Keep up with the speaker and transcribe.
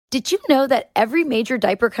Did you know that every major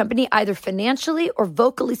diaper company either financially or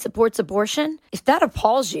vocally supports abortion? If that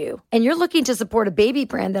appalls you and you're looking to support a baby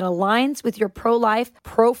brand that aligns with your pro-life,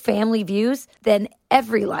 pro-family views, then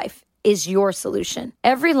EveryLife is your solution.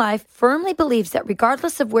 EveryLife firmly believes that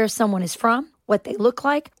regardless of where someone is from, what they look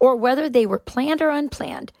like, or whether they were planned or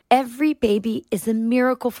unplanned, every baby is a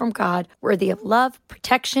miracle from God worthy of love,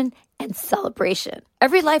 protection, and celebration.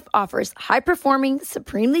 EveryLife offers high-performing,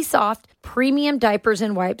 supremely soft, premium diapers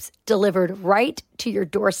and wipes delivered right to your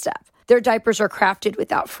doorstep. Their diapers are crafted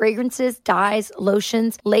without fragrances, dyes,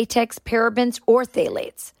 lotions, latex, parabens, or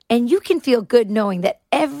phthalates. And you can feel good knowing that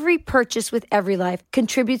every purchase with EveryLife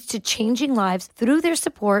contributes to changing lives through their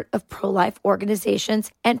support of pro-life organizations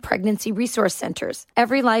and pregnancy resource centers.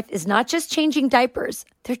 EveryLife is not just changing diapers,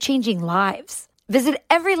 they're changing lives. Visit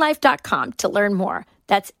everylife.com to learn more.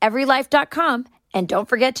 That's everylife.com. And don't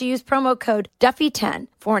forget to use promo code Duffy10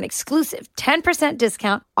 for an exclusive 10%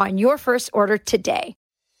 discount on your first order today.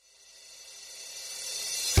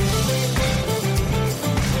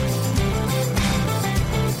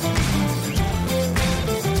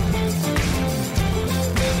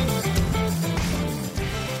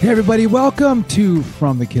 Hey everybody, welcome to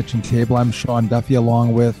From the Kitchen Table. I'm Sean Duffy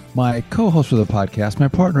along with my co-host for the podcast, my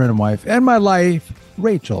partner and wife, and my life,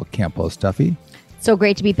 Rachel Campos Duffy. So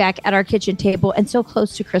great to be back at our kitchen table and so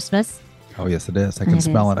close to Christmas. Oh, yes, it is. I can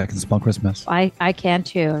smell it. I can smell Christmas. I can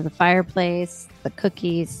too. The fireplace, the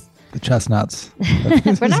cookies. The chestnuts.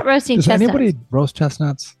 We're not roasting Does chestnuts. anybody roast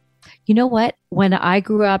chestnuts? You know what? When I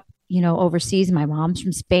grew up, overseas, my mom's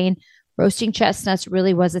from Spain, roasting chestnuts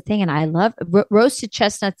really was a thing. And I love roasted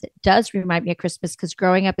chestnuts. It does remind me of Christmas because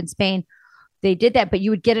growing up in Spain, they did that, but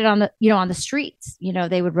you would get it on the streets.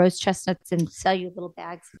 They would roast chestnuts and sell you little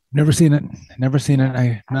bags. Never seen it.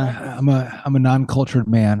 I'm a non-cultured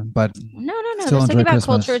man, but no. Still There's something about Christmas.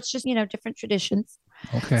 culture. It's just, different traditions.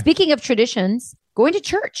 Okay. Speaking of traditions, going to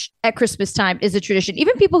church at Christmas time is a tradition.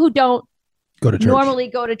 Even people who don't normally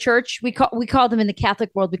go to church, we call them in the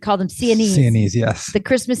Catholic world, we call them CNEs. CNEs, yes. The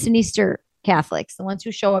Christmas and Easter Catholics, the ones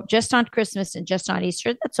who show up just on Christmas and just on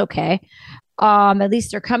Easter. That's okay. At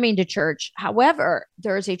least they're coming to church. However,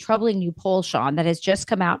 there's a troubling new poll, Sean, that has just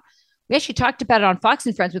come out. We actually talked about it on Fox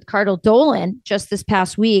and Friends with Cardinal Dolan just this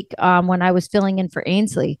past week when I was filling in for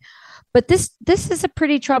Ainsley. But this is a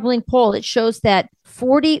pretty troubling poll. It shows that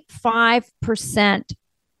 45%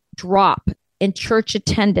 drop in church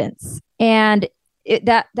attendance. And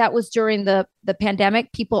that was during the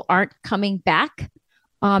pandemic. People aren't coming back.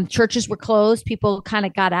 Churches were closed. People kind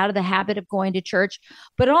of got out of the habit of going to church.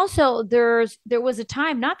 But also there was a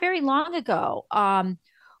time not very long ago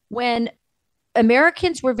when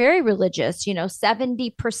Americans were very religious.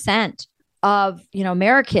 70% of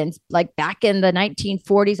Americans, like back in the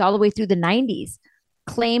 1940s all the way through the 90s,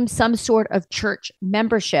 claimed some sort of church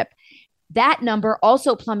membership. That number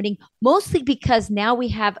also plummeting, mostly because now we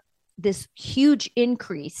have this huge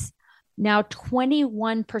increase. Now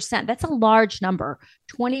 21%, that's a large number.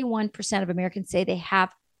 21% of Americans say they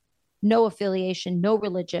have no affiliation, no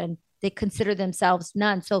religion. They consider themselves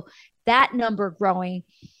none. So that number growing.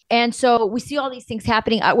 And so we see all these things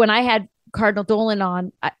happening. When I had Cardinal Dolan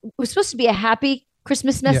on, it was supposed to be a happy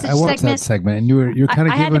Christmas message I watched segment. that segment, and you're kind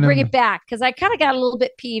of I had to bring it back because I kind of got a little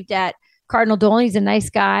bit peeved at Cardinal Dolan. He's a nice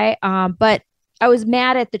guy, but I was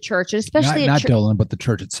mad at the church, especially not Dolan, but the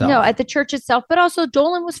church itself. No, at the church itself, but also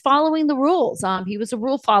Dolan was following the rules. He was a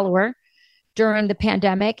rule follower during the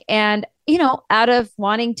pandemic, and out of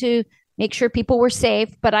wanting to make sure people were safe.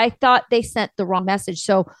 But I thought they sent the wrong message.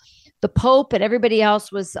 So the Pope and everybody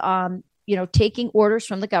else was, taking orders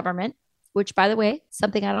from the government, which, by the way,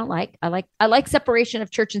 something I don't like. I like separation of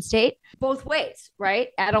church and state both ways, right?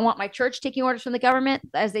 I don't want my church taking orders from the government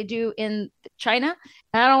as they do in China.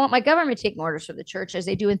 And I don't want my government taking orders from the church as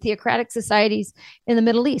they do in theocratic societies in the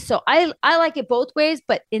Middle East. So I like it both ways.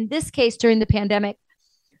 But in this case, during the pandemic,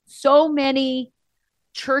 so many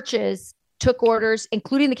churches took orders,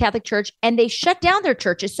 including the Catholic Church, and they shut down their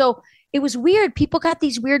churches. So it was weird. People got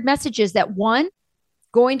these weird messages that one,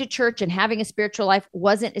 going to church and having a spiritual life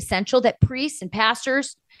wasn't essential, that priests and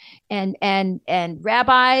pastors and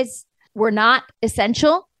rabbis were not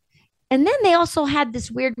essential. And then they also had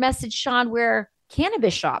this weird message, Sean, where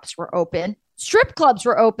cannabis shops were open, strip clubs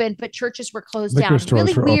were open, but churches were closed down.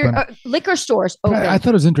 Really weird. Liquor stores open. I thought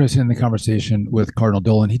it was interesting in the conversation with Cardinal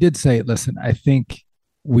Dolan. He did say, listen, I think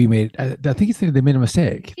I think he said they made a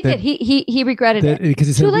mistake. He did. He regretted it because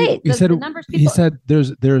he said, too late. He said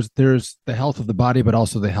there's the health of the body, but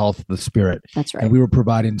also the health of the spirit. That's right. And we were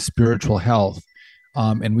providing spiritual health,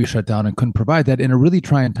 and we shut down and couldn't provide that in a really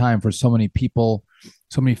trying time for so many people,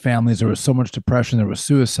 so many families. There was so much depression. There was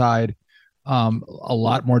suicide. a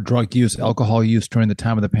lot more drug use, alcohol use during the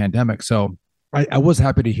time of the pandemic. So I was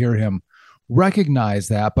happy to hear him recognize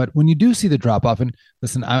that. But when you do see the drop off, and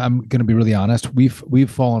listen, I'm going to be really honest, we've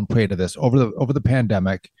fallen prey to this over the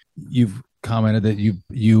pandemic. You've commented that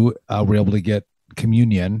you were able to get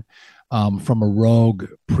communion from a rogue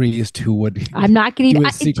priest who would I'm not going to do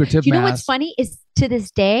a secretive you know mass. what's funny is to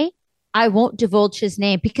this day I won't divulge his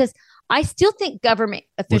name because I still think government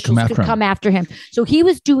officials could come after him. So he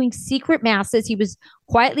was doing secret masses. He was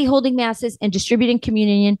quietly holding masses and distributing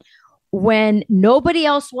communion when nobody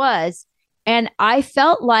else was. And I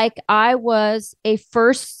felt like I was a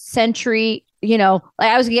first century, like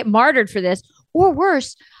I was going to get martyred for this, or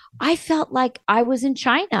worse, I felt like I was in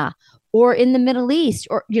China or in the Middle East,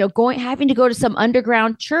 or having to go to some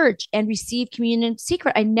underground church and receive communion in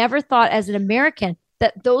secret. I never thought as an American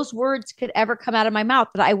that those words could ever come out of my mouth,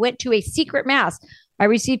 that I went to a secret mass. I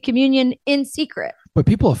received communion in secret. But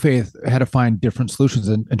people of faith had to find different solutions,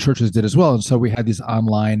 and churches did as well. And so we had these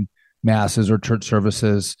online masses or church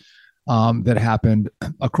services that happened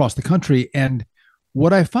across the country. And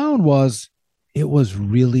what I found was it was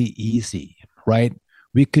really easy, right?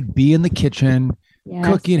 We could be in the kitchen,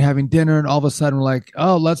 cooking, having dinner, and all of a sudden we're like,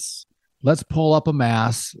 oh, let's pull up a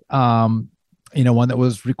mass, one that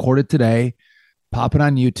was recorded today, pop it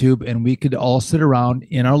on YouTube, and we could all sit around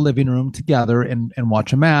in our living room together and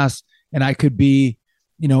watch a mass. And I could be,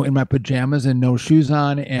 in my pajamas and no shoes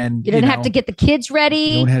on, and you didn't have to get the kids ready.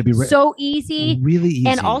 You don't have to be so easy, really easy.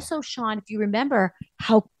 And also, Sean, if you remember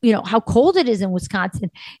how cold it is in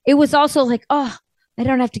Wisconsin, it was also like, oh, I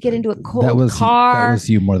don't have to get into a cold car. That was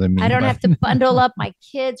you more than me. I don't have to bundle up my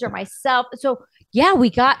kids or myself. So yeah, we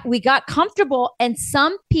got comfortable, and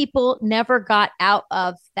some people never got out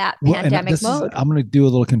of that pandemic mode. I'm going to do a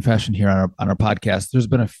little confession here on our podcast. There's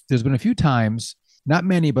been a few times, not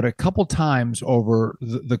many, but a couple times over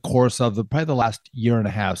the course of probably the last year and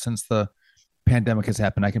a half since the pandemic has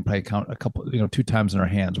happened. I can probably count a couple, 2 times in our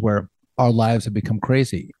hands where our lives have become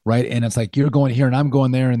crazy, right? And it's like you're going here and I'm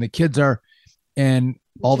going there, and the kids are, and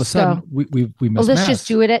all of a sudden we miss. Let's just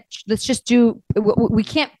do it. Let's just do. We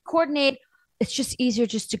can't coordinate. It's just easier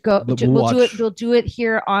just to go. We'll do it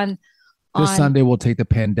here on. This Sunday we'll take the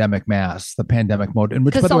pandemic mass, the pandemic mode, in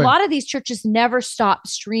which because a lot of these churches never stop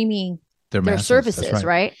streaming their services,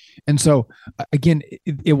 right? And so again,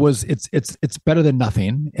 it's better than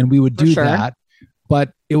nothing, and we would do that.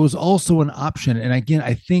 But it was also an option, and again,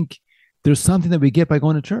 I think there's something that we get by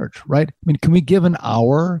going to church, right? I mean, can we give an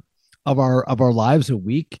hour of our lives a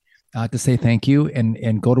week to say thank you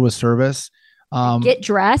and go to a service? Get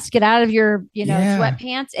dressed, get out of your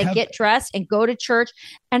sweatpants, and get dressed and go to church,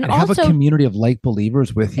 and also have a community of like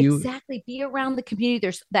believers with you. Exactly, be around the community.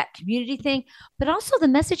 There's that community thing, but also the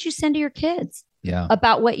message you send to your kids,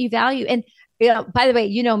 about what you value. And by the way,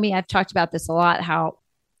 me, I've talked about this a lot. How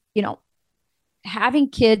having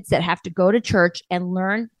kids that have to go to church and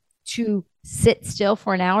learn to sit still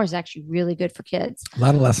for an hour is actually really good for kids. A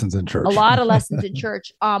lot of lessons in church.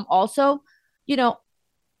 Also,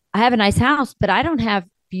 I have a nice house, but I don't have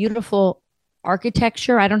beautiful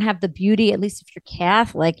architecture. I don't have the beauty, at least if you're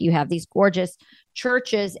Catholic, you have these gorgeous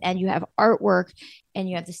churches and you have artwork and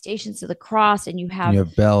you have the Stations of the Cross and you have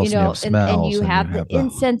bells, and you have smells, and you have the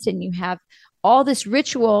incense and you have all this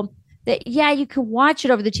ritual that, you can watch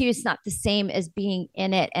it over the TV. It's not the same as being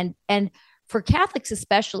in it. And for Catholics,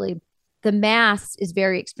 especially, the Mass is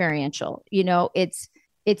very experiential.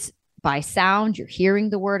 It's by sound. You're hearing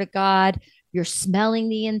the Word of God. You're smelling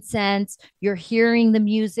the incense, you're hearing the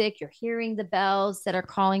music, you're hearing the bells that are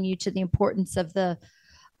calling you to the importance of the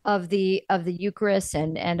Eucharist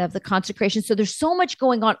and of the consecration. So there's so much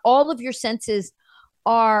going on. All of your senses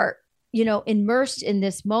are, immersed in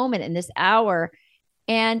this moment, in this hour.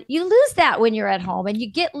 And you lose that when you're at home and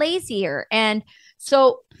you get lazier. And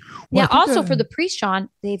so now also for the priest, Sean,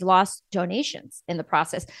 they've lost donations in the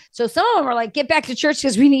process. So some of them are like, get back to church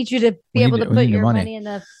because we need you to be able to put your money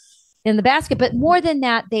in the basket. But more than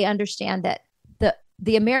that, they understand that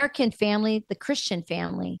the American family, the Christian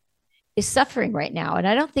family, is suffering right now. And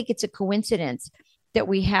I don't think it's a coincidence that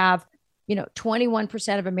we have,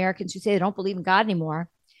 21% of Americans who say they don't believe in God anymore.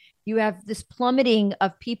 You have this plummeting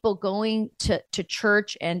of people going to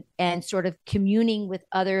church and sort of communing with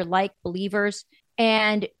other like believers.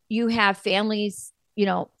 And you have families,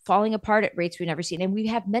 falling apart at rates we've never seen. And we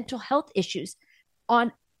have mental health issues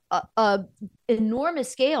on a enormous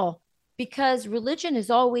scale, because religion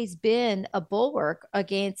has always been a bulwark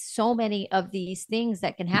against so many of these things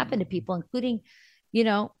that can happen to people, including,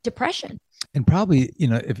 depression. And probably,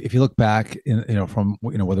 if you look back, from,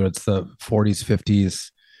 whether it's the 40s,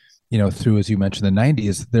 50s, through, as you mentioned, the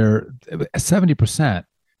 90s, 70%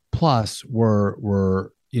 plus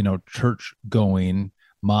were church going,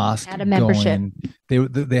 mosque Had a membership. going.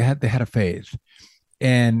 They had a faith,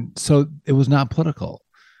 and so it was not political.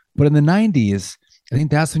 But in the 90s, I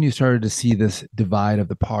think that's when you started to see this divide of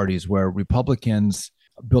the parties, where Republicans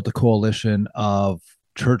built a coalition of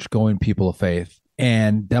church going people of faith,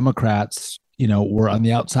 and Democrats, were on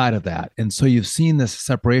the outside of that. And so you've seen this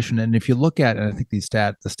separation. And if you look at, and I think the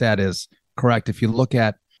stat is correct, if you look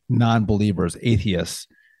at non-believers, atheists,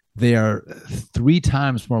 they are 3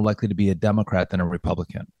 times more likely to be a Democrat than a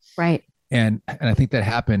Republican. Right. And I think that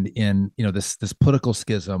happened in, this political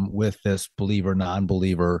schism with this believer,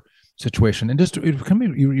 non-believer situation. And just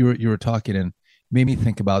you were talking and made me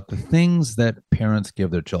think about the things that parents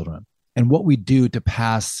give their children and what we do to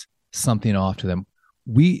pass something off to them.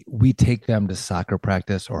 We take them to soccer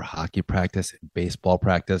practice or hockey practice, baseball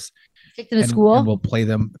practice. Take them to school. And we'll play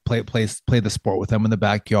the sport with them in the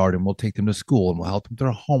backyard, and we'll take them to school and we'll help them with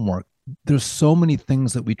their homework. There's so many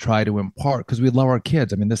things that we try to impart because we love our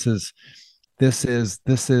kids. I mean, this is, I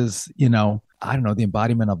don't know, the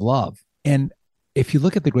embodiment of love. And if you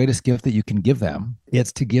look at the greatest gift that you can give them,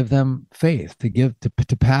 it's to give them faith,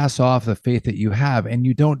 to pass off the faith that you have. And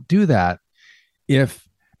you don't do that if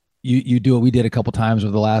you do what we did a couple times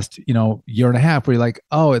over the last, year and a half, where you're like,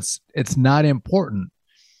 oh, it's not important.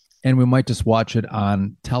 And we might just watch it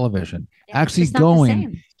on television. Actually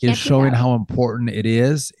going is showing how important it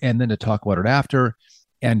is. And then to talk about it after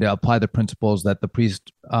and to apply the principles that the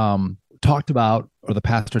priest talked about, or the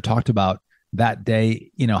pastor talked about that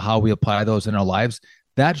day, how we apply those in our lives.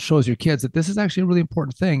 That shows your kids that this is actually a really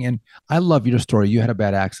important thing. And I love your story. You had a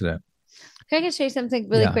bad accident. Can I just say something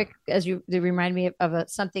really quick, as you remind me of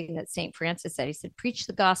something that St. Francis said? He said, preach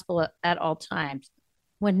the gospel at all times.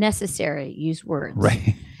 When necessary, use words.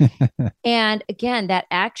 Right. And again, that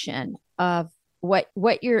action of what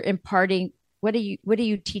you're imparting, what are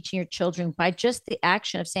you teaching your children by just the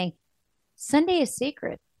action of saying, Sunday is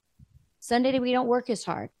sacred. Sunday, we don't work as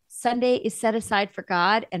hard. Sunday is set aside for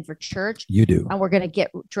God and for church. You do. And we're going to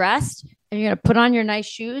get dressed, and you're going to put on your nice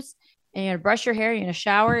shoes, and you're going to brush your hair, you're going to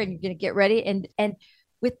shower, and you're going to get ready. And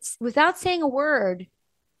without saying a word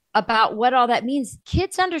about what all that means,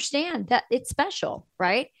 kids understand that it's special,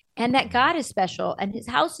 right? And that God is special and his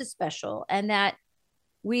house is special, and that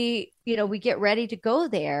we get ready to go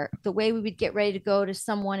there the way we would get ready to go to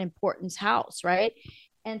someone important's house, right?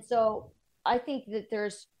 And so I think that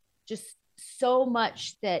there's just so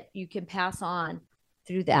much that you can pass on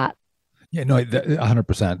through that. Yeah, no,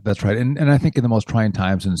 100%. That's right. And I think in the most trying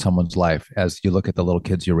times in someone's life, as you look at the little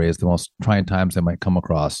kids you raise, the most trying times they might come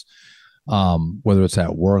across, whether it's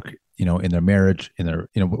at work, in their marriage, in their,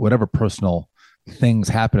 whatever personal things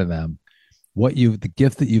happen to them, the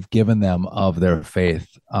gift that you've given them of their faith,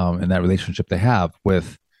 and that relationship they have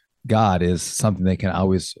with God is something they can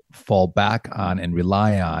always fall back on and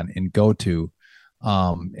rely on and go to.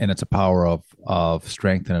 And it's a power of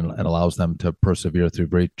strength, and it allows them to persevere through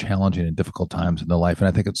very challenging and difficult times in their life. And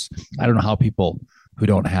I think I don't know how people who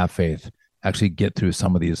don't have faith actually get through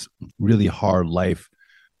some of these really hard life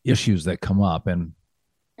issues that come up. And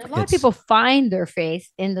a lot of people find their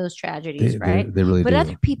faith in those tragedies, right? They really do. But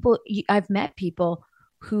other people, I've met people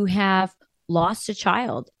who have lost a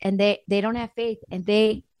child and they don't have faith, and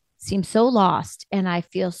they seem so lost. And I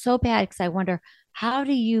feel so bad because I wonder, how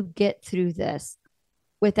do you get through this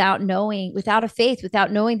without a faith,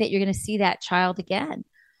 without knowing that you're going to see that child again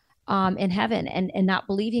in heaven, and not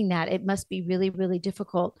believing that? It must be really, really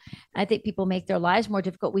difficult. I think people make their lives more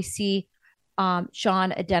difficult. We see,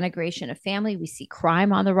 Sean, a denigration of family. We see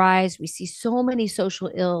crime on the rise. We see so many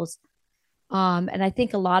social ills. And I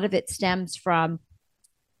think a lot of it stems from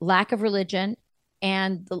lack of religion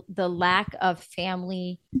and the lack of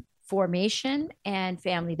family formation and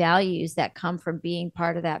family values that come from being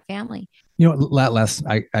part of that family.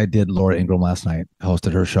 I did Laura Ingraham last night,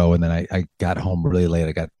 hosted her show, and then I got home really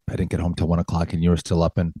late. I didn't get home till 1:00, and you were still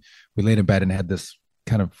up, and we laid in bed and had this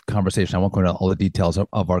kind of conversation. I won't go into all the details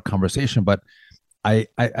of our conversation, but I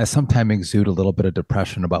sometimes exude a little bit of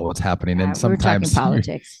depression about what's happening. And sometimes we're talking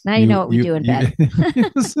politics. Now you know what we do in bed.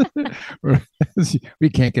 We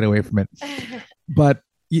can't get away from it. But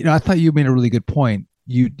I thought you made a really good point.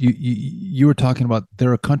 You were talking about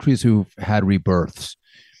there are countries who've had rebirths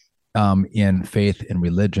in faith and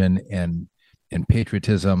religion and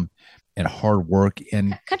patriotism and hard work,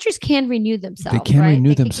 and countries can renew themselves. They can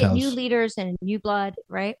renew themselves. Get new leaders and new blood,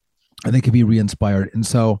 right? And they can be re-inspired. And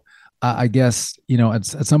so I guess, at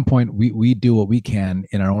some point we do what we can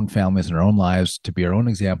in our own families and our own lives to be our own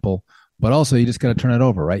example, but also you just got to turn it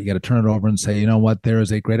over, right? You got to turn it over and say, you know what, there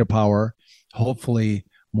is a greater power, hopefully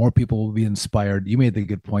more people will be inspired. You made the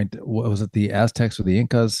good point. What was it, the Aztecs or the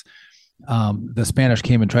Incas? The Spanish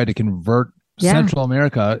came and tried to convert Central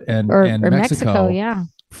America and Mexico yeah,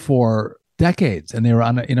 for decades, and they were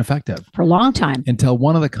ineffective for a long time until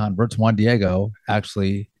one of the converts, Juan Diego,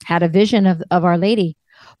 actually had a vision of Our Lady.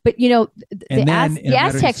 But the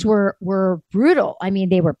Aztecs were brutal. I mean,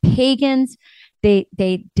 they were pagans. They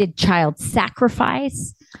did child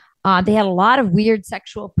sacrifice. They had a lot of weird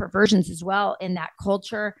sexual perversions as well in that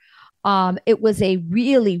culture. It was a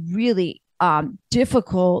really, really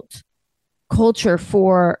difficult culture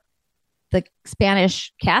for the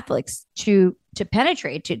Spanish Catholics to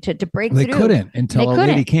penetrate, to break through. They couldn't until Our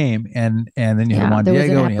Lady came, and then you had Juan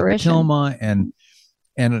Diego and you had Tilma, and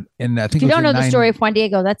I think if you don't know the story of Juan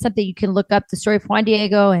Diego, that's something you can look up, the story of Juan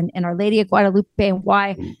Diego and Our Lady of Guadalupe, and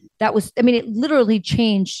why that was. I mean, it literally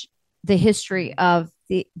changed the history of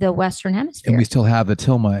the Western Hemisphere. And we still have the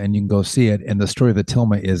Tilma, and you can go see it. And the story of the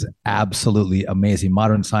Tilma is absolutely amazing.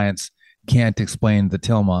 Modern science can't explain the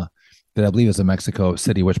Tilma that I believe is in Mexico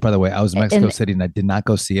City, which, by the way, I was in Mexico City and I did not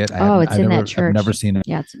go see it. It's in that church. I've never seen it.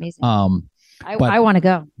 Yeah, it's amazing. I want to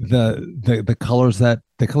go. The colors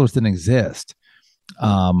didn't exist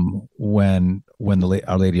when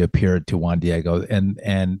Our Lady appeared to Juan Diego,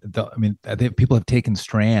 I think people have taken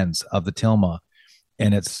strands of the Tilma,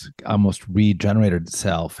 and it's almost regenerated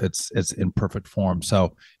itself. It's in perfect form.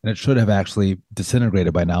 So, and it should have actually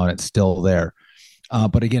disintegrated by now, and it's still there.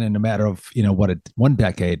 But again, in a matter of one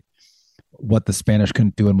decade, what the Spanish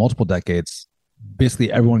couldn't do in multiple decades,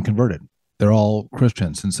 basically everyone converted. They're all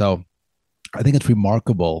Christians, and so I think it's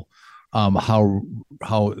remarkable how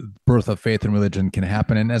birth of faith and religion can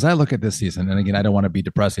happen. And as I look at this season, and again, I don't want to be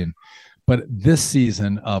depressing, but this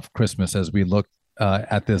season of Christmas, as we look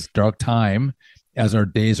at this dark time, as our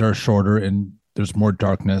days are shorter and there's more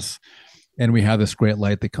darkness, and we have this great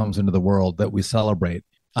light that comes into the world that we celebrate.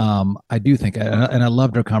 I do think, and I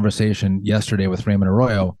loved our conversation yesterday with Raymond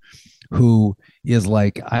Arroyo, who is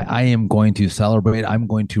like, I am going to celebrate. I'm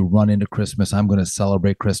going to run into Christmas. I'm going to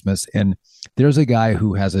celebrate Christmas. And there's a guy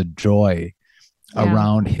who has a joy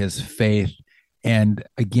around his faith. And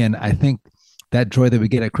again, I think that joy that we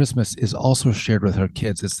get at Christmas is also shared with our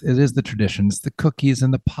kids. It is the tradition. It's the cookies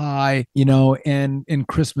and the pie, and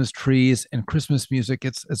Christmas trees and Christmas music.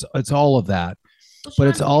 It's all of that, but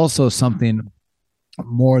it's also something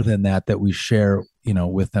more than that we share,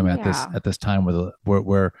 with them at this time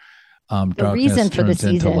where the reason for the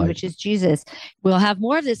season, which is Jesus. We'll have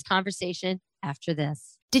more of this conversation after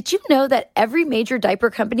this. Did you know that every major diaper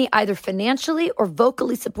company either financially or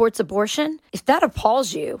vocally supports abortion? If that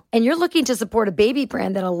appalls you and you're looking to support a baby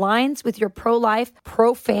brand that aligns with your pro-life,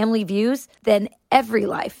 pro-family views, then Every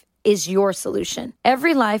Life is your solution.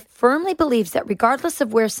 Every Life firmly believes that regardless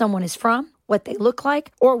of where someone is from, what they look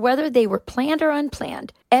like, or whether they were planned or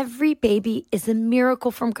unplanned, every baby is a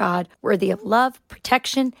miracle from God, worthy of love,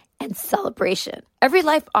 protection, and celebration. Every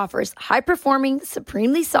Life offers high-performing,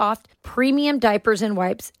 supremely soft, premium diapers and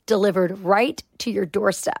wipes delivered right to your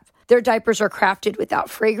doorstep. Their diapers are crafted without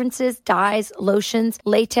fragrances, dyes, lotions,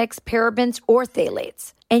 latex, parabens, or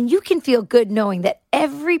phthalates. And you can feel good knowing that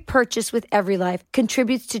every purchase with Every Life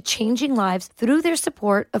contributes to changing lives through their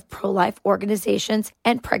support of pro-life organizations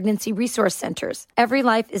and pregnancy resource centers. Every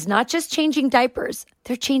Life is not just changing diapers,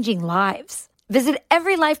 they're changing lives. Visit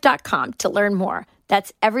everylife.com to learn more.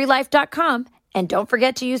 That's everylife.com. And don't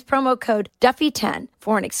forget to use promo code Duffy10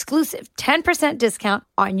 for an exclusive 10% discount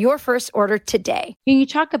on your first order today. You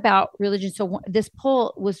talk about religion. So this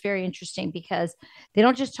poll was very interesting because they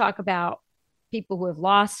don't just talk about people who have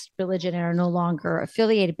lost religion and are no longer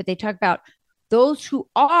affiliated, but they talk about those who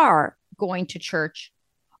are going to church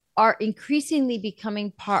are increasingly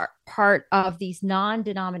becoming part of these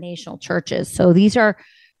non-denominational churches. So these are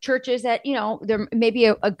churches that, there may be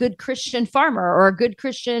a good Christian farmer or a good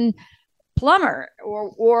Christian plumber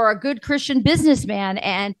or a good Christian businessman,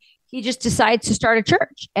 and he just decides to start a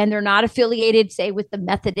church, and they're not affiliated, say, with the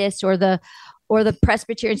Methodists or the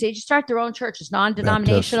Presbyterians. They just start their own church. It's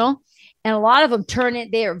non-denominational. Baptist. And a lot of them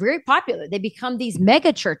they are very popular. They become these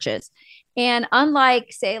mega churches. And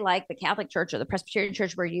unlike, say, like the Catholic Church or the Presbyterian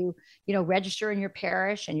Church, where you register in your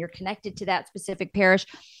parish and you're connected to that specific parish,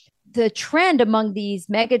 the trend among these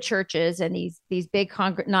mega churches and these big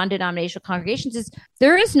non-denominational congregations is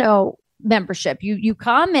there is no membership. You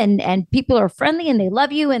come and people are friendly and they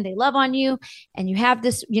love you and they love on you, and you have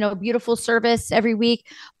this beautiful service every week,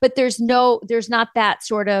 but there's not that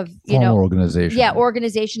sort of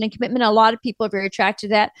organization and commitment. A lot of people are very attracted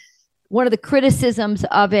to that. One of the criticisms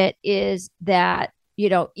of it is that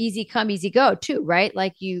easy come, easy go too, right?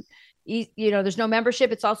 Like there's no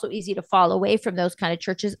membership. It's also easy to fall away from those kind of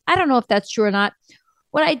churches. I don't know if that's true or not.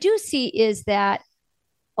 what I do see is that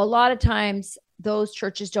a lot of times those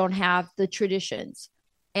churches don't have the traditions.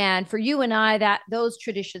 And for you and I, that those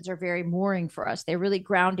traditions are very mooring for us. They're really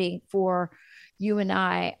grounding for you and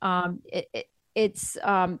I. It's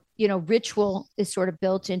ritual is sort of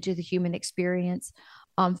built into the human experience.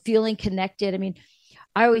 Feeling connected. I mean,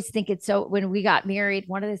 I always think it's so, when we got married,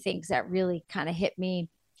 one of the things that really kind of hit me,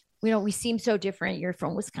 we seem so different. You're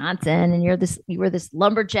from Wisconsin and you were this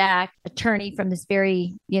lumberjack attorney from this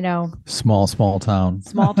very, small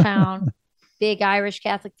town, big Irish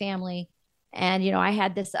Catholic family. And, I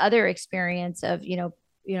had this other experience of,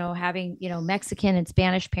 having, Mexican and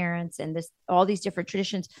Spanish parents and all these different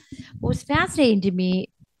traditions. What was fascinating to me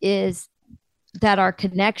is that our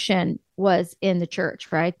connection was in the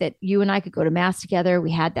church, right? That you and I could go to mass together.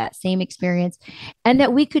 We had that same experience, and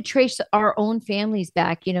that we could trace our own families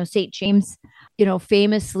back. St. James,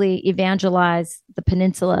 famously evangelized the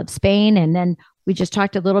peninsula of Spain. And then we just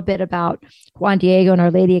talked a little bit about Juan Diego and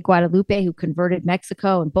Our Lady of Guadalupe, who converted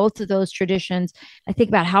Mexico, and both of those traditions. I think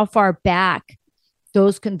about how far back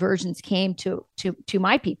those conversions came to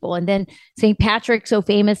my people. And then St. Patrick so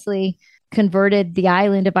famously converted the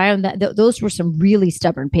island of Ireland. Those were some really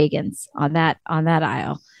stubborn pagans on that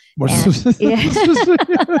isle. And,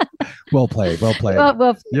 yeah. Well played.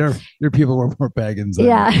 Well, your people were more pagans than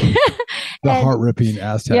the heart-ripping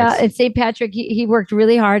Aztecs. Yeah, and St. Patrick, he worked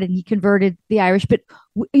really hard and he converted the Irish. But,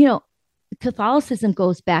 Catholicism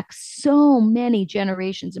goes back so many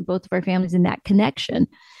generations in both of our families, and that connection.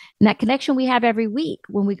 And that connection we have every week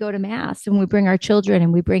when we go to mass and we bring our children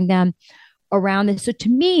and we bring them around. And so to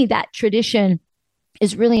me, that tradition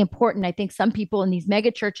is really important. I think some people in these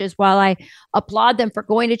mega churches, while I applaud them for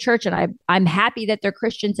going to church, and I'm happy that they're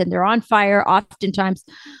Christians and they're on fire, oftentimes,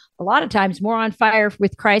 a lot of times more on fire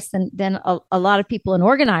with Christ than a lot of people in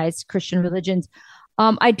organized Christian religions.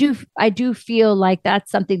 I do feel like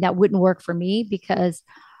that's something that wouldn't work for me, because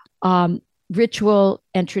ritual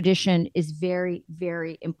and tradition is very,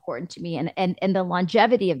 very important to me. And the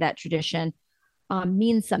longevity of that tradition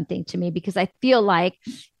means something to me, because I feel like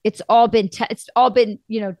it's all been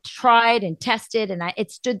tried and tested, and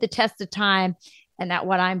it stood the test of time, and that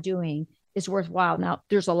what I'm doing is worthwhile. Now,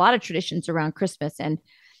 there's a lot of traditions around Christmas, and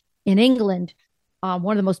in England,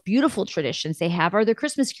 one of the most beautiful traditions they have are the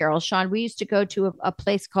Christmas carols. Sean, we used to go to a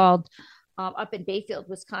place called up in Bayfield,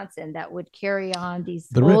 Wisconsin, that would carry on these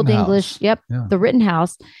old English, the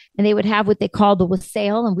Rittenhouse, and they would have what they called the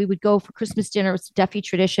wassail, and we would go for Christmas dinner. It's a Duffy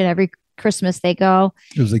tradition. Every Christmas they go.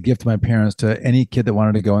 It was a gift to my parents, to any kid that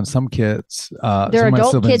wanted to go, and some kids, their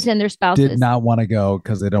adult kids and their spouses, did not want to go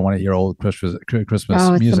because they don't want to hear old Christmas it's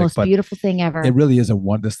music. The most beautiful thing ever. It really is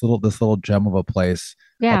this little gem of a place.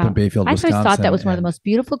 Up in Bayfield, Wisconsin. I thought that was one of the most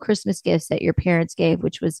beautiful Christmas gifts that your parents gave,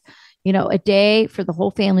 which was, a day for the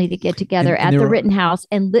whole family to get together at the Rittenhouse,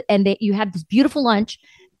 and you have this beautiful lunch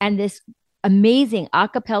and this amazing a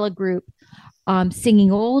cappella group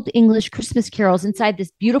singing old English Christmas carols inside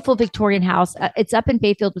this beautiful Victorian house. It's up in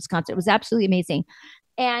Bayfield, Wisconsin. It was absolutely amazing.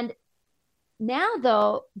 And now,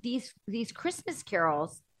 though, these Christmas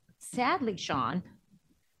carols, sadly, Sean,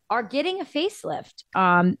 are getting a facelift.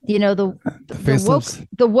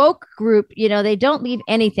 The woke group, they don't leave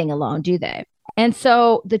anything alone, do they? And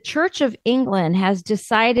so the Church of England has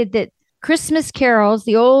decided that Christmas carols,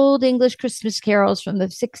 the old English Christmas carols from the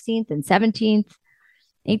 16th and 17th,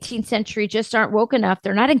 18th century, just aren't woke enough.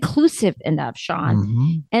 They're not inclusive enough, Sean.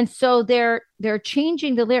 Mm-hmm. And so they're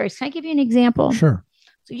changing the lyrics. Can I give you an example? Sure.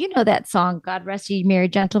 So that song, God Rest Ye Merry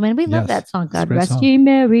Gentlemen. We love that song, God Rest song. Ye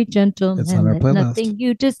Merry Gentlemen. It's on our Let playlist. nothing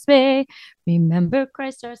you dismay. Remember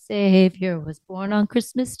Christ our Savior was born on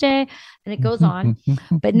Christmas Day. And it goes on.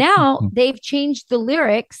 But now they've changed the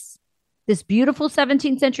lyrics. This beautiful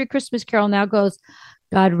 17th century Christmas carol now goes,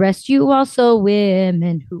 God rest you also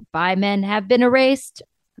women who by men have been erased.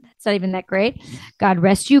 That's not even that great. God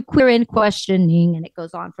rest you queer in questioning. And it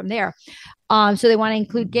goes on from there. So they want to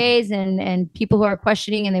include gays and people who are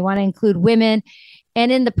questioning, and they want to include women.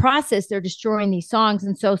 And in the process, they're destroying these songs.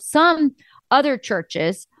 And so some other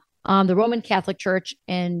churches, the Roman Catholic Church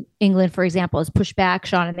in England, for example, has pushed back,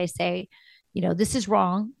 Sean, and they say, this is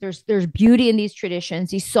wrong. There's beauty in these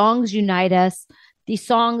traditions. These songs unite us. These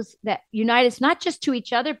songs that unite us not just to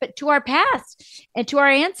each other, but to our past and to our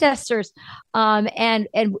ancestors. And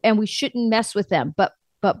we shouldn't mess with them.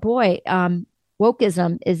 But boy,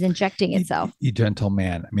 wokeism is injecting itself. You gentle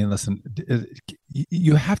man. I mean, listen,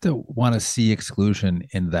 you have to want to see exclusion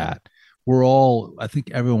in that. I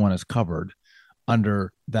think everyone is covered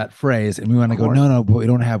under that phrase. And we want to go, no, but we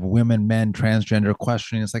don't have women, men, transgender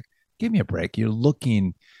questioning. It's like, give me a break. You're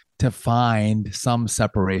looking to find some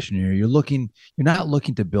separation here. You're not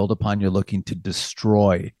looking to build upon, you're looking to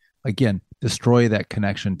destroy. Again, destroy that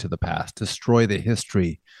connection to the past, destroy the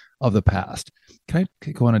history of the past. Can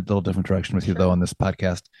I go in a little different direction with you though on this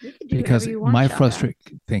podcast? Because my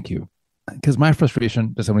frustration, thank you. Because my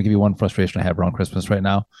frustration, just I'm going to give you one frustration I have around Christmas right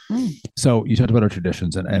now. So you talked about our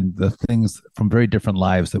traditions and the things from very different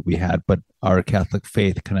lives that we had, but our Catholic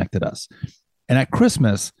faith connected us. And at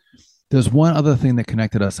Christmas, there's one other thing that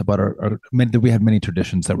connected us about we had many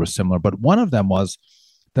traditions that were similar, but one of them was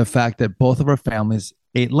the fact that both of our families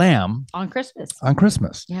ate lamb on Christmas.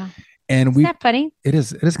 Yeah. And Isn't that funny? It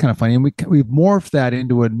is kind of funny. And we morphed that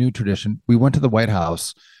into a new tradition. We went to the White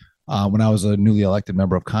House when I was a newly elected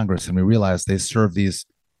member of Congress, and we realized they served these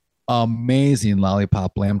amazing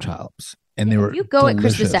lollipop lamb chops. And they were you go delicious. At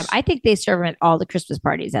Christmas time. I think they serve at all the Christmas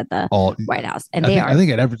parties at the White House. And I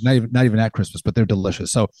think not even at Christmas, but they're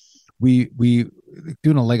delicious. So we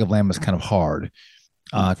doing a leg of lamb is kind of hard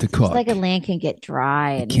to cook. Like a lamb can get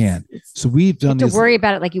dry. It can. So we've done to worry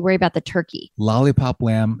about it like you worry about the turkey. Lollipop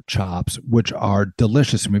lamb chops, which are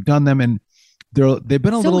delicious, and we've done them, and they've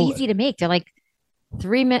been so easy to make. They're like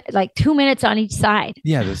 2 minutes on each side.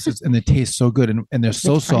 Yeah, and they taste so good, and they're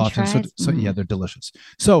so soft and so yeah, they're delicious.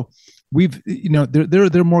 So we've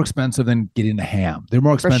they're more expensive than getting a ham. They're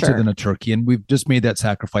more expensive than a turkey, and we've just made that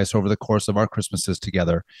sacrifice over the course of our Christmases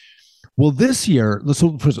together. Well, this year,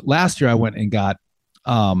 last year I went and got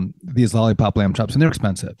these lollipop lamb chops, and they're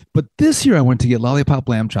expensive. But this year I went to get lollipop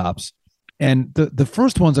lamb chops, and the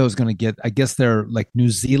first ones I was going to get, I guess they're like New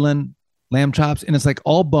Zealand lamb chops, and it's like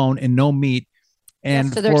all bone and no meat.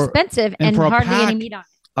 And so they're expensive and hardly any meat on it.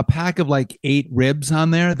 A pack of like 8 ribs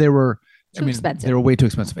on there. They were expensive. They were way too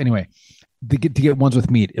expensive. Anyway, to get ones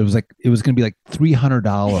with meat, it was going to be like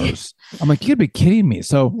 $300. I'm like, you'd be kidding me.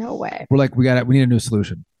 So no way. We're like, we need a new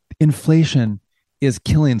solution. Inflation is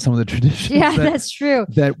killing some of the traditions. Yeah, that's true.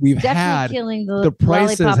 That we've Definitely had. Killing the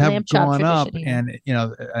prices have gone up, and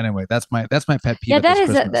anyway, that's my pet peeve. Yeah, that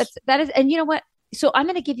is, and you know what? So I'm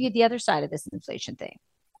going to give you the other side of this inflation thing.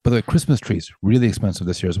 By the way, Christmas trees really expensive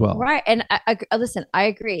this year as well. Right, and listen, I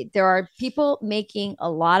agree. There are people making a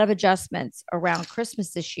lot of adjustments around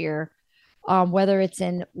Christmas this year, whether it's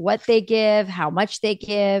in what they give, how much they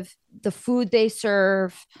give, the food they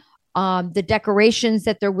serve. The decorations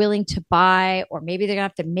that they're willing to buy, or maybe they're gonna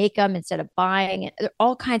have to make them instead of buying it. There are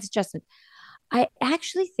all kinds of adjustments. I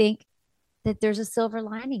actually think that there's a silver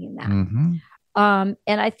lining in that. Mm-hmm.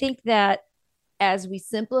 And I think that as we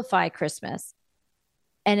simplify Christmas,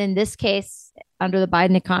 and in this case, under the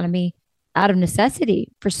Biden economy, out of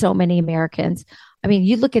necessity for so many Americans. I mean,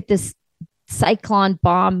 you look at this cyclone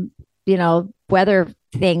bomb, weather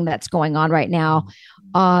thing that's going on right now.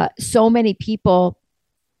 So many people,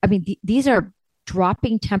 I mean, these are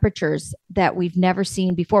dropping temperatures that we've never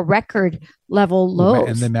seen before, record level lows.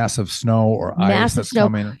 And the massive snow or ice that's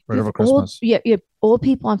coming right over Christmas. You have old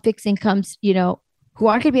people on fixed incomes, who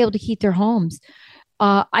aren't going to be able to heat their homes.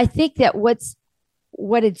 I think that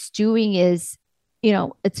what it's doing is,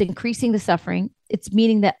 it's increasing the suffering. It's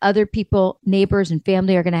meaning that other people, neighbors and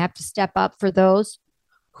family are going to have to step up for those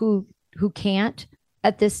who can't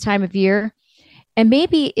at this time of year. And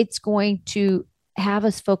maybe it's going to have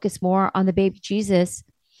us focus more on the baby Jesus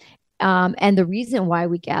and the reason why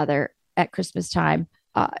we gather at Christmas time,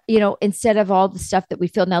 instead of all the stuff that we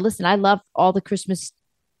feel. Now, listen, I love all the Christmas,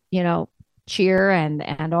 cheer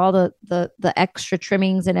and all the extra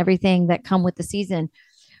trimmings and everything that come with the season.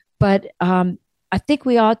 But I think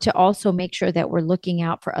we ought to also make sure that we're looking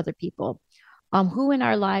out for other people. Who in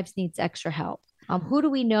our lives needs extra help? Who do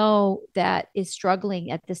we know that is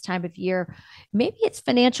struggling at this time of year? Maybe it's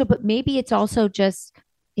financial, but maybe it's also just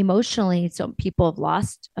emotionally. So people have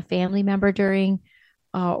lost a family member during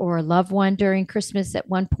or a loved one during Christmas at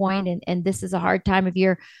one point, and this is a hard time of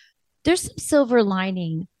year. There's some silver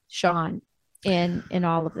lining, Sean, in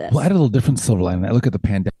all of this. Well, I had a little different silver lining. I look at the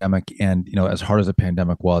pandemic, and as hard as the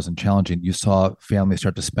pandemic was and challenging, you saw families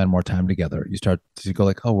start to spend more time together. You start to go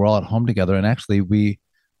like, oh, we're all at home together, and actually we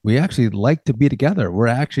actually like to be together. We're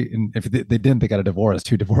actually, and if they didn't, they got a divorce.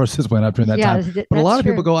 2 divorces went up during that time. But a lot of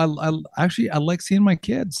people go, I like seeing my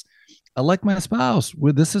kids. I like my spouse.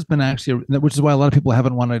 This has been actually, which is why a lot of people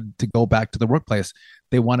haven't wanted to go back to the workplace.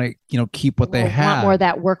 They want to, keep what they have. Want more of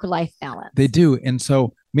that work-life balance. They do. And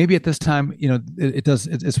so maybe at this time,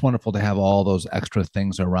 it's wonderful to have all those extra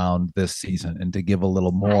things around this season and to give a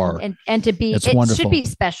little more. Right. And to be, it should be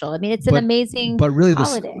special. I mean, it's an amazing But really,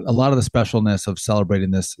 holiday. A lot of the specialness of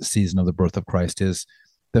celebrating this season of the birth of Christ is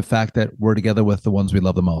the fact that we're together with the ones we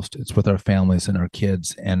love the most. It's with our families and our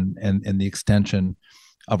kids and the extension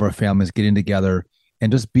of our families getting together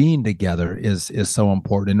and just being together is so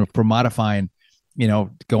important. And for modifying,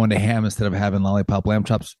 going to ham instead of having lollipop lamb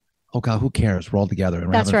chops, oh God, who cares? We're all together and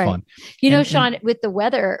we're That's having right. fun. Sean, with the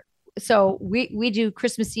weather, so we do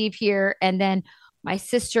Christmas Eve here, and then my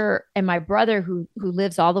sister and my brother who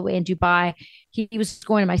lives all the way in Dubai, he was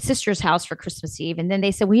going to my sister's house for Christmas Eve, and then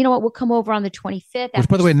they said, well, you know what, we'll come over on the 25th. Which,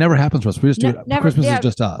 by the way, never happens to us. We just do it. Never, Christmas is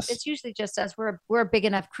just us. It's usually just us. We're a big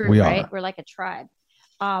enough crew, right? We're like a tribe.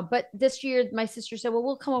 But this year, my sister said, well,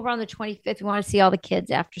 we'll come over on the 25th. We want to see all the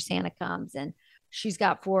kids after Santa comes. And she's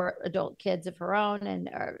got 4 adult kids of her own.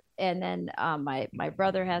 And then my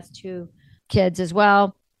brother has 2 kids as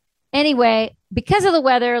well. Anyway, because of the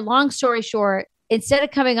weather, long story short, instead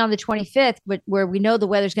of coming on the 25th, where we know the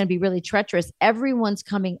weather's going to be really treacherous, everyone's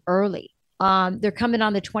coming early. They're coming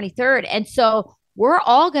on the 23rd. And so we're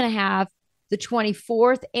all going to have the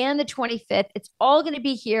 24th and the 25th. It's all going to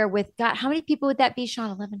be here with, God, how many people would that be,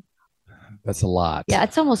 Sean? 11? That's a lot. Yeah,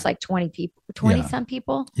 it's almost like 20 people, 20 some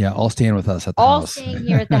people. Yeah, all staying with us at the house. All staying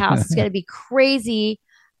here at the house. It's going to be crazy,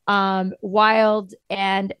 wild,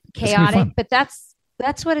 and chaotic, but that's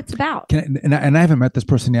what it's about. And I haven't met this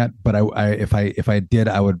person yet, but if I did,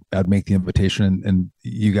 I'd make the invitation, and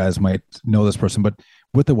you guys might know this person. But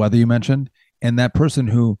with the weather you mentioned, and that person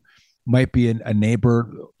who might be a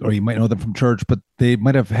neighbor, or you might know them from church, but they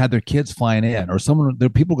might have had their kids flying in, or there are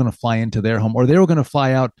people going to fly into their home, or they were going to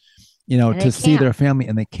fly out, to see their family,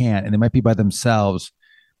 and they can't, and they might be by themselves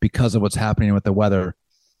because of what's happening with the weather.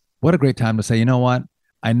 What a great time to say, you know what?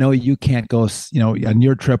 I know you can't go, on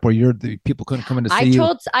your trip, or the people couldn't come in to see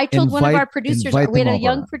you. I told one of our producers, we had a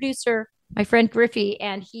young producer, my friend Griffey,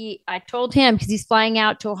 and I told him, because he's flying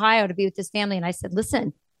out to Ohio to be with his family. And I said,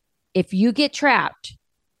 listen, if you get trapped,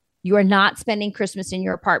 you are not spending Christmas in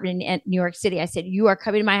your apartment in New York City. I said, you are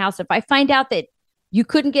coming to my house. If I find out that you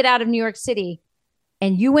couldn't get out of New York City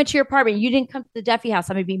and you went to your apartment and you didn't come to the Duffy house,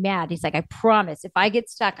 I'm going to be mad. He's like, I promise, if I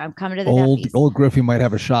get stuck, I'm coming to the Duffy's. Old Griffey might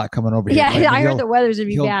have a shot coming over here. Yeah, I heard the weather's going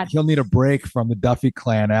to be bad. He'll need a break from the Duffy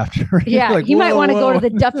clan after. Yeah, he might want to go to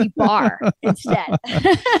the Duffy bar instead.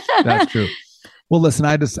 That's true. Well, listen,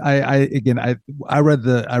 I read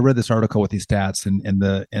this article with these stats and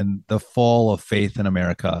the fall of faith in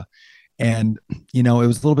America. And, it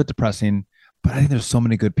was a little bit depressing, but I think there's so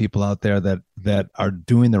many good people out there that are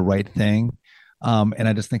doing the right thing. And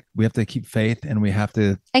I just think we have to keep faith, and we have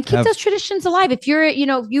to keep those traditions alive. If you're,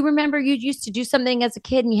 if you remember you used to do something as a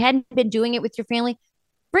kid and you hadn't been doing it with your family,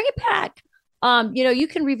 bring it back. You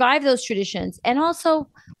can revive those traditions. And also,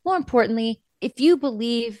 more importantly, if you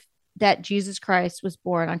believe that Jesus Christ was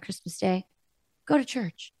born on Christmas Day, go to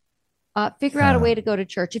church. Figure out a way to go to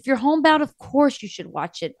church. If you're homebound, of course you should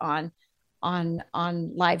watch it on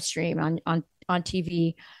live stream on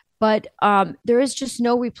TV. But there is just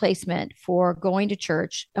no replacement for going to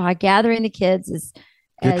church, gathering the kids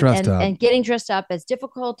and getting dressed up, as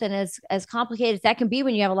difficult and as complicated as that can be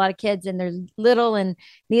when you have a lot of kids and they're little and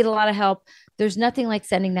need a lot of help. There's nothing like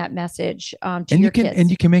sending that message to your kids. And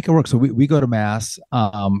you can make it work. So we go to mass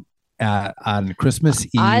on Christmas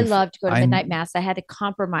Eve. I love to go to midnight mass. I had to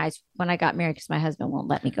compromise when I got married because my husband won't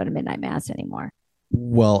let me go to midnight mass anymore.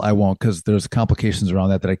 Well, I won't, because there's complications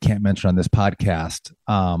around that I can't mention on this podcast.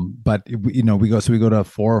 But we go to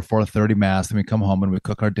 4 or 4:30 mass, and we come home and we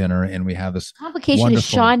cook our dinner, and we have this complication is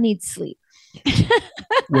Sean needs sleep.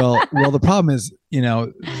 well, the problem is,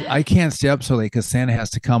 I can't stay up so late because Santa has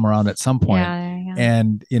to come around at some point. Yeah.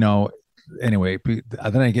 And, anyway,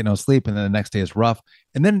 then I get no sleep, and then the next day is rough.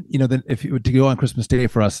 And then, then if you to go on Christmas Day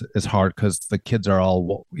for us is hard because the kids are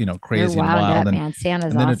all, crazy and wild. Man.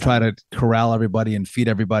 Santa's and then awesome. To try to corral everybody and feed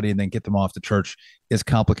everybody and then get them off to church is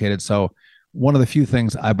complicated. So one of the few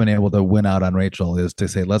things I've been able to win out on Rachel is to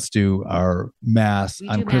say, let's do our mass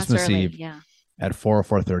on Christmas Eve at 4 or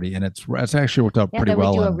 4:30. And it's actually worked out pretty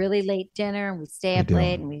well. We do a really late dinner, and we stay up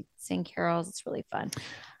late, and we sing carols. It's really fun.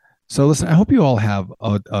 So listen, I hope you all have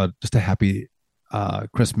just a happy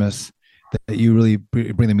Christmas, that you really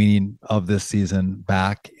bring the meaning of this season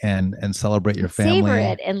back and celebrate your family. Savor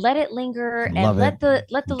it and let it linger, and let the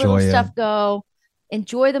little stuff go.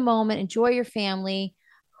 Enjoy the moment. Enjoy your family.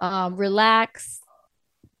 Relax.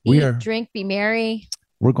 Drink, be merry.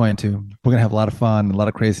 We're going to have a lot of fun, a lot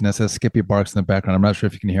of craziness. As Skippy barks in the background, I'm not sure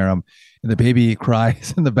if you can hear him, and the baby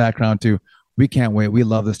cries in the background too. We can't wait. We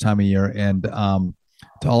love this time of year, and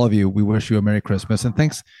to all of you, we wish you a Merry Christmas, and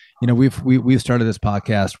thanks. We've started this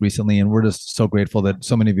podcast recently, and we're just so grateful that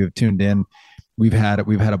so many of you have tuned in. We've had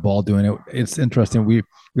a ball doing it. It's interesting. We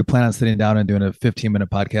plan on sitting down and doing a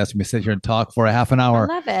 15-minute podcast, and we sit here and talk for a half an hour.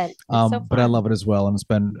 I love it. So but I love it as well, and it's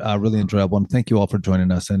been really enjoyable. And thank you all for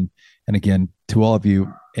joining us. And again, to all of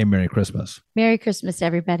you, a Merry Christmas. Merry Christmas,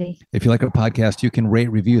 everybody. If you like our podcast, you can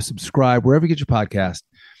rate, review, subscribe, wherever you get your podcast.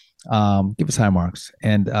 Give us high marks.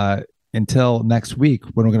 And until next week,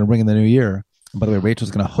 when we're going to ring in the new year. And by the way,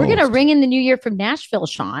 Rachel's going to host. We're going to ring in the new year from Nashville,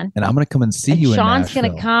 Sean. And I'm going to come and see you in Nashville. Sean's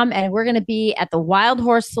going to come, and we're going to be at the Wild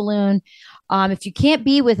Horse Saloon. If you can't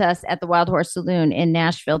be with us at the Wild Horse Saloon in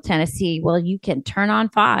Nashville, Tennessee, well, you can turn on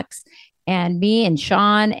Fox. And me and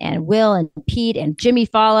Sean and Will and Pete and Jimmy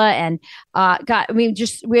Falla and we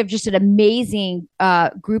have just an amazing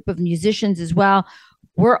group of musicians as well.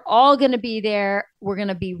 We're all going to be there. We're going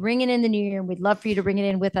to be ringing in the new year, and we'd love for you to ring it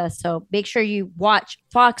in with us. So make sure you watch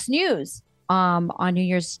Fox News on New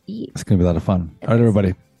Year's Eve. It's going to be a lot of fun. All right,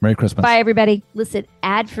 everybody. Merry Christmas. Bye, everybody. Listen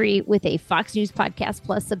ad-free with a Fox News Podcast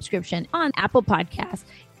Plus subscription on Apple Podcasts,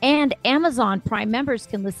 and Amazon Prime members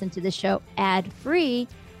can listen to the show ad-free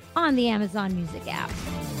on the Amazon Music app.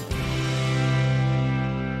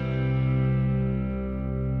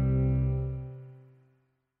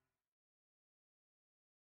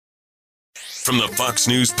 From the Fox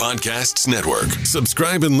News Podcasts Network,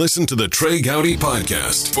 subscribe and listen to the Trey Gowdy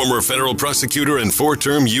Podcast. Former federal prosecutor and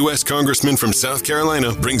 4-term U.S. Congressman from South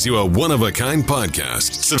Carolina brings you a one-of-a-kind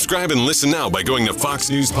podcast. Subscribe and listen now by going to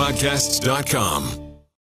foxnewspodcasts.com.